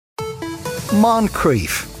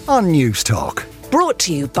Moncrief on News Talk. Brought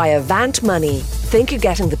to you by Avant Money. Think you're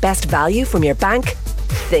getting the best value from your bank?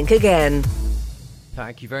 Think again.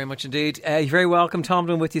 Thank you very much indeed. You're very welcome.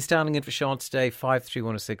 Tomlin with you, standing in for Sean today.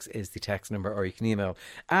 53106 is the text number, or you can email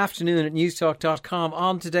afternoon@newstalk.com.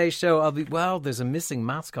 On today's show, there's a missing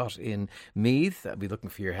mascot in Meath. I'll be looking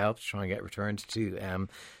for your help to try and get returned to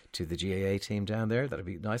the GAA team down there. That'd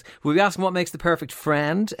be nice. We'll be asking what makes the perfect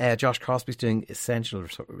friend. Josh Crosby's doing essential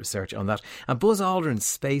research on that. And Buzz Aldrin's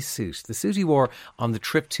space suit, the suit he wore on the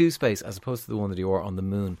trip to space as opposed to the one that he wore on the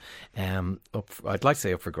moon, I'd like to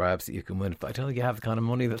say up for grabs that you can win, but I don't think you have the kind of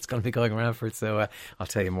money that's going to be going around for it, so I'll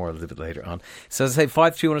tell you more a little bit later on. So as I say,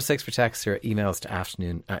 53106 for text or emails to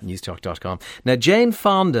afternoon@newstalk.com. Now, Jane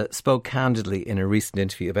Fonda spoke candidly in a recent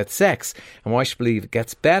interview about sex and why she believes it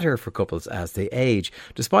gets better for couples as they age.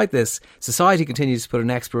 Despite this, society continues to put an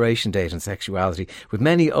expiration date on sexuality, with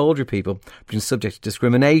many older people being subject to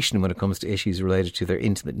discrimination when it comes to issues related to their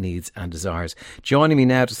intimate needs and desires. Joining me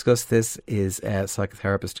now to discuss this is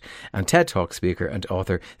psychotherapist and TED Talk speaker and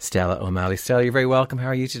author Stella O'Malley. Stella, you're very welcome. How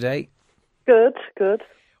are you today? Good.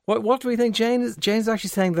 What do we think? Jane's actually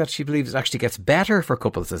saying that she believes it actually gets better for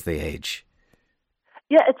couples as they age.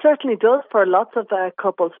 Yeah, it certainly does for lots of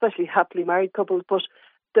couples, especially happily married couples, but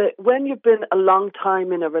when you've been a long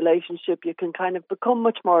time in a relationship, you can kind of become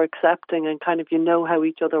much more accepting and kind of you know how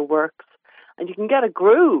each other works and you can get a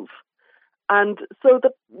groove. And so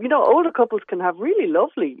older couples can have really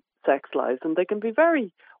lovely sex lives and they can be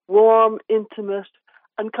very warm, intimate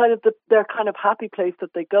and kind of their kind of happy place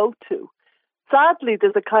that they go to. Sadly,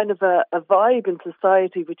 there's a kind of a vibe in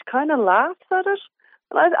society which kind of laughs at it.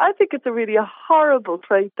 And I think it's a horrible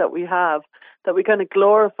trait that we have, that we kind of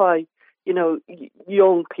glorify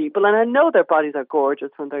young people, and I know their bodies are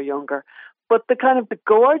gorgeous when they're younger, but the kind of the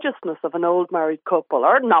gorgeousness of an old married couple,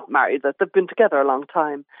 or not married, that they've been together a long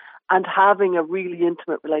time, and having a really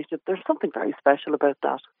intimate relationship, there's something very special about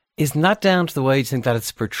that. Isn't that down to the way you think that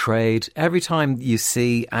it's portrayed? Every time you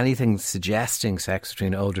see anything suggesting sex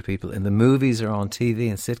between older people in the movies or on TV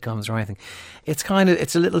and sitcoms or anything, it's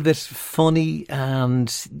a little bit funny,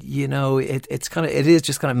 and it is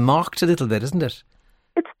just kind of mocked a little bit, isn't it?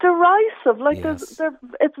 It's derisive, Yes.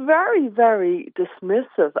 It's very, very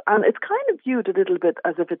dismissive, and it's kind of viewed a little bit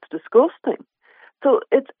as if it's disgusting. So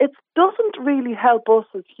it doesn't really help us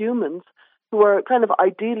as humans who are kind of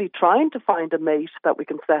ideally trying to find a mate that we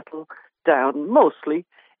can settle down, mostly,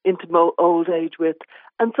 into old age with.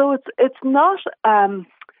 And so it's not,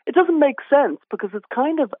 it doesn't make sense because it's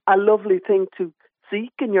kind of a lovely thing to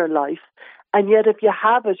seek in your life. And yet if you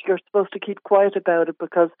have it, you're supposed to keep quiet about it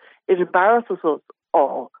because it embarrasses us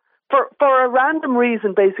all. For a random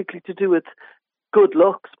reason, basically to do with good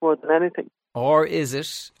looks more than anything. Or is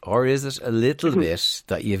it a little bit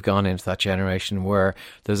that you've gone into that generation where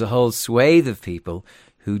there's a whole swathe of people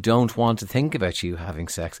who don't want to think about you having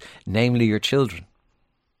sex, namely your children?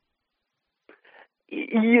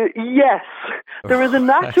 Yes. There is a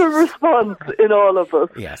natural response in all of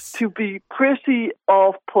us to be pretty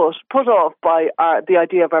put off by the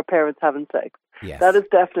idea of our parents having sex. Yes. That is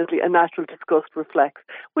definitely a natural disgust reflex,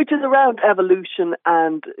 which is around evolution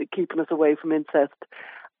and keeping us away from incest.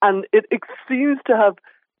 And it seems to have,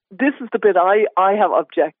 this is the bit I have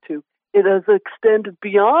object to, it has extended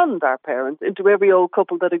beyond our parents into every old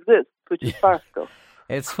couple that exists, which is farcical.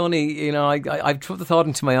 It's funny, I've put the thought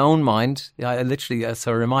into my own mind. I literally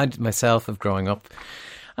reminded myself of growing up.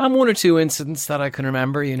 And one or two incidents that I can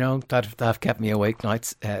remember, that have kept me awake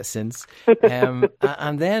nights since. And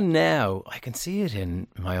then now I can see it in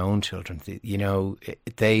my own children. They'd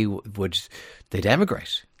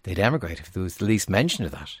emigrate. They'd emigrate if there was the least mention of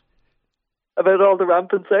that. About all the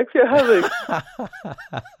rampant sex you're having.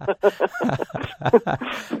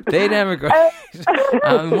 They'd emigrate.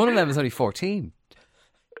 And one of them is only 14.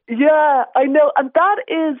 Yeah, I know. And that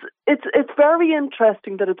is, it's very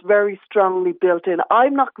interesting that it's very strongly built in.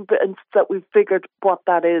 I'm not convinced that we've figured what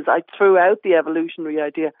that is. I threw out the evolutionary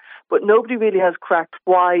idea, but nobody really has cracked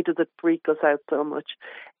why does it freak us out so much.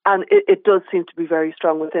 And it does seem to be very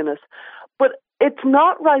strong within us. But it's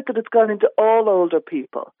not right that it's gone into all older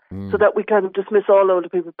people, so that we kind of dismiss all older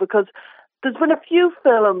people, because there's been a few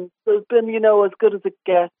films, there's been, As Good as It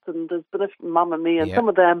Gets, and there's been a Mamma Mia, and some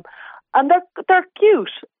of them, and they're cute,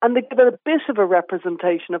 and they give it a bit of a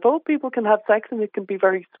representation of old people can have sex and it can be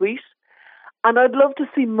very sweet. And I'd love to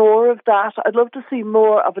see more of that. I'd love to see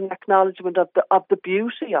more of an acknowledgement of the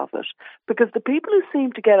beauty of it. Because the people who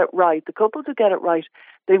seem to get it right, the couples who get it right,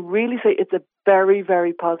 they really say it's a very,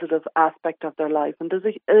 very positive aspect of their life. And there's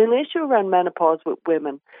an issue around menopause with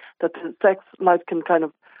women, that the sex life can kind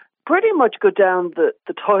of pretty much go down the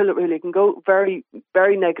toilet, really. It can go very,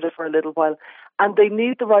 very negative for a little while. And they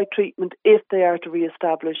need the right treatment if they are to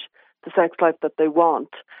reestablish the sex life that they want.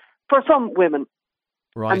 For some women.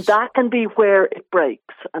 Right. And that can be where it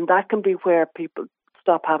breaks. And that can be where people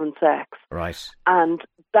stop having sex. Right. And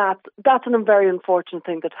that's a very unfortunate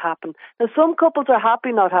thing that happened. Now, some couples are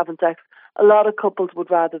happy not having sex. A lot of couples would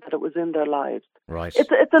rather that it was in their lives. Right.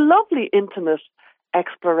 It's a lovely, intimate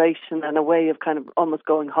exploration and a way of kind of almost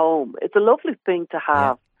going home. It's a lovely thing to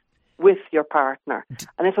have with your partner.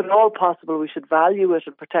 And if at all possible, we should value it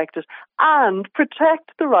and protect it, and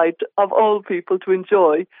protect the right of all people to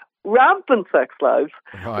enjoy rampant sex lives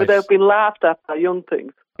without being laughed at by young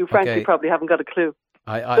things who frankly probably haven't got a clue.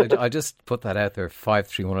 I just put that out there,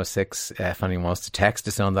 53106, if anyone wants to text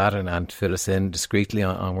us on that and fill us in discreetly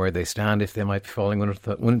on where they stand, if they might be falling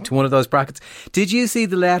into one of those brackets. Did you see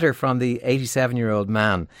the letter from the 87-year-old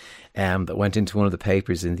man that went into one of the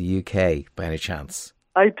papers in the UK by any chance?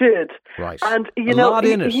 I did. Right. And, a lot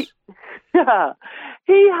in it. He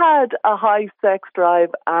had a high sex drive,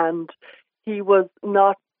 and he was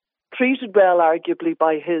not treated well, arguably,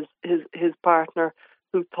 by his partner,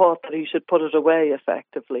 who thought that he should put it away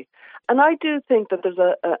effectively. And I do think that there's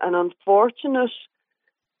an unfortunate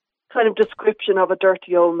kind of description of a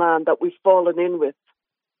dirty old man that we've fallen in with.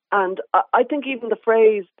 And I think even the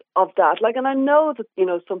phrase of that, and I know that,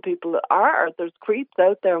 some people there's creeps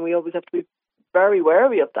out there, and we always have to be very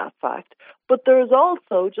wary of that fact. But there's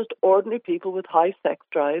also just ordinary people with high sex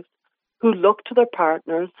drives who look to their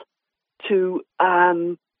partners to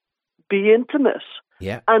be intimate.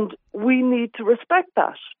 Yeah. And we need to respect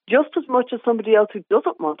that just as much as somebody else who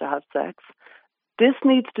doesn't want to have sex. This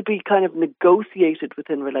needs to be kind of negotiated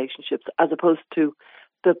within relationships, as opposed to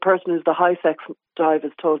the person who's the high sex drive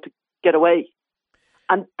is told to get away.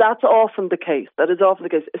 And that's often the case. That is often the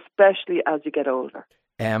case, especially as you get older.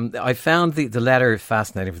 I found the letter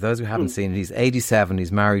fascinating. For those who haven't seen it, he's 87,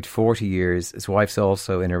 he's married 40 years, his wife's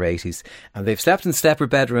also in her 80s, and they've slept in separate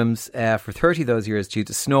bedrooms for 30 of those years due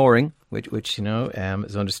to snoring, which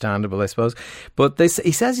is understandable, I suppose. But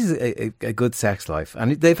he says he's a good sex life,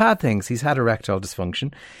 and they've had things. He's had erectile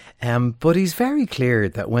dysfunction, but he's very clear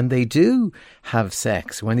that when they do have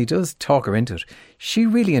sex, when he does talk her into it, she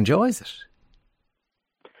really enjoys it.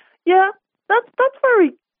 Yeah, that's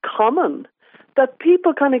very common. That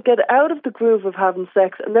people kind of get out of the groove of having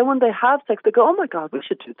sex, and then when they have sex, they go, "Oh my God, we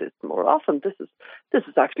should do this more often. This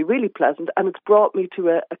is actually really pleasant, and it's brought me to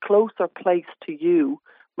a closer place to you,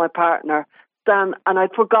 my partner, and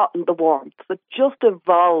I'd forgotten the warmth that just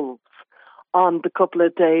evolves on the couple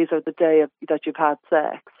of days or the day that you've had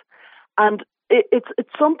sex." And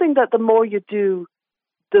it's something that the more you do,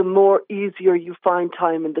 the more easier you find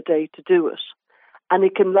time in the day to do it. And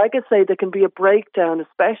it can, like I say, there can be a breakdown,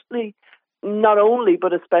 especially. Not only,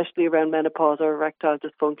 but especially around menopause or erectile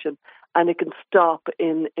dysfunction. And it can stop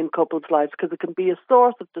in couples' lives because it can be a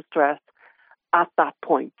source of distress at that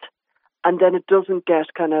point. And then it doesn't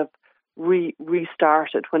get kind of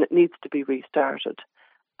restarted when it needs to be restarted.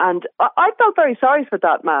 And I felt very sorry for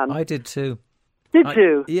that man. I did too. Did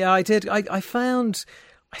you? Yeah, I did. I found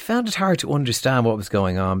it hard to understand what was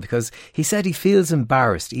going on, because he said he feels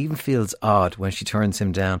embarrassed, even feels odd when she turns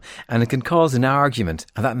him down, and it can cause an argument,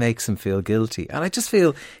 and that makes him feel guilty. And I just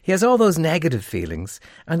feel he has all those negative feelings,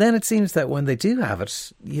 and then it seems that when they do have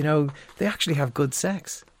it, they actually have good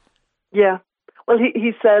sex. Yeah. Well,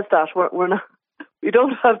 he says that we're not. We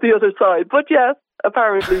don't have the other side, but yes,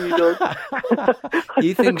 apparently he does.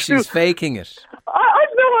 You think she's faking it?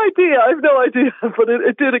 I've no idea, but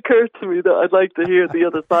it did occur to me that I'd like to hear the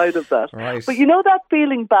other side of that. Right. But that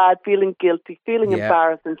feeling bad, feeling guilty, feeling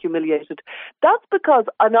embarrassed and humiliated, that's because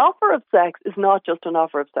an offer of sex is not just an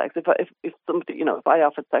offer of sex. If somebody, if I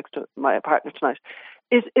offered sex to my partner tonight,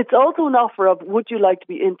 it's also an offer of, would you like to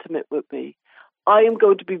be intimate with me? I am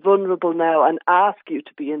going to be vulnerable now and ask you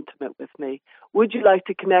to be intimate with me. Would you like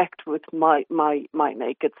to connect with my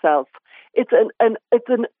naked self? It's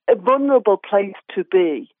a vulnerable place to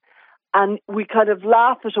be. And we kind of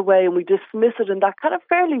laugh it away and we dismiss it in that kind of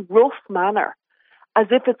fairly rough manner, as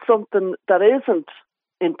if it's something that isn't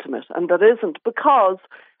intimate and that isn't, because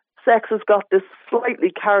sex has got this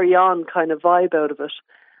slightly carry-on kind of vibe out of it.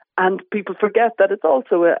 And people forget that it's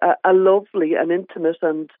also a lovely and intimate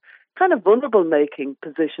and kind of vulnerable making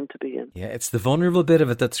position to be in. Yeah, it's the vulnerable bit of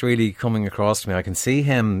it that's really coming across to me. I can see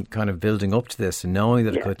him kind of building up to this and knowing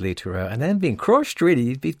that it could lead to and then being crushed, really.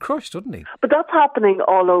 He'd be crushed, wouldn't he? But that's happening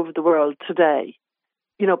all over the world today.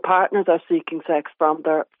 Partners are seeking sex from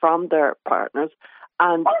their partners,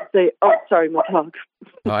 and say, "Oh, sorry, my dog."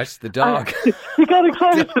 Right, the dog. He got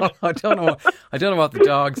excited. I don't know what the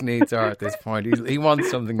dog's needs are at this point. He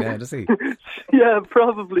wants something now, does he? Yeah,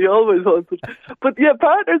 probably always wants it. But yeah,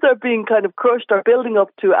 partners are being kind of crushed or building up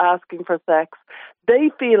to asking for sex.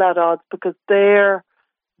 They feel at odds because their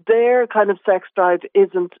kind of sex drive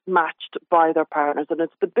isn't matched by their partners, and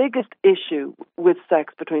it's the biggest issue with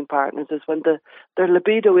sex between partners is when their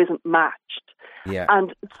libido isn't matched. Yeah.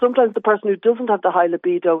 And sometimes the person who doesn't have the high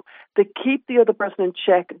libido, they keep the other person in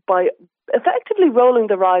check by effectively rolling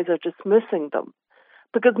their eyes or dismissing them,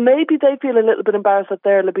 because maybe they feel a little bit embarrassed that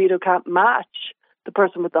their libido can't match the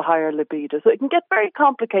person with the higher libido. So it can get very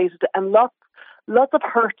complicated, and lots of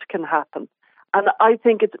hurt can happen. And I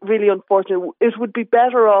think it's really unfortunate. It would be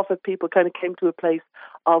better off if people kind of came to a place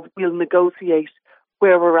of, we'll negotiate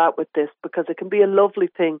where we're at with this, because it can be a lovely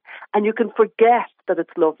thing. And you can forget that it's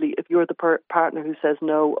lovely if you're the partner who says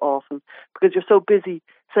no often, because you're so busy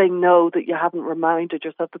saying no that you haven't reminded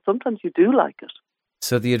yourself that sometimes you do like it.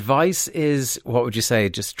 So the advice is, what would you say?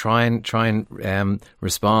 Just try and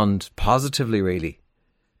respond positively, really.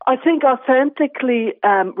 I think authentically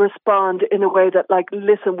respond in a way that, like,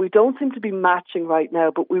 listen, we don't seem to be matching right now,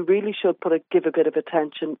 but we really should give a bit of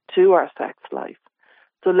attention to our sex life.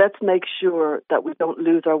 So let's make sure that we don't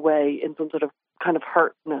lose our way in some sort of kind of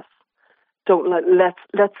hurtness.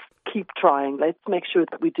 Let's keep trying. Let's make sure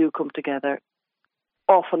that we do come together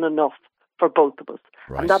often enough for both of us.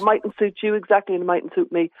 Right. And that mightn't suit you exactly, and it mightn't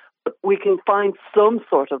suit me, but we can find some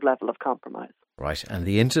sort of level of compromise. Right, and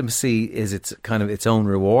the intimacy is its kind of its own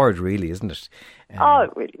reward, really, isn't it? It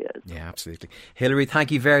really is. Yeah, absolutely. Hilary, thank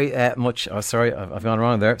you very much. Oh, sorry, I've gone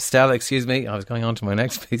wrong there. Stella, excuse me, I was going on to my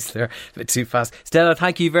next piece there a bit too fast. Stella,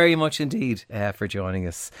 thank you very much indeed for joining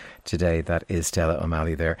us today. That is Stella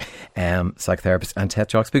O'Malley there, psychotherapist and TED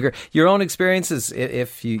Talk speaker. Your own experiences,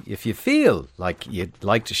 if you feel like you'd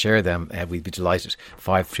like to share them, we'd be delighted.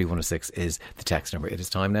 53106 is the text number. It is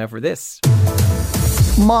time now for this.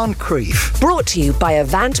 Moncrief. Brought to you by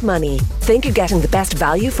Avant Money. Think you're getting the best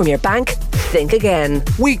value from your bank? Think again.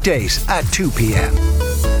 Weekdays at 2 p.m.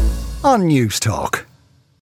 on News Talk.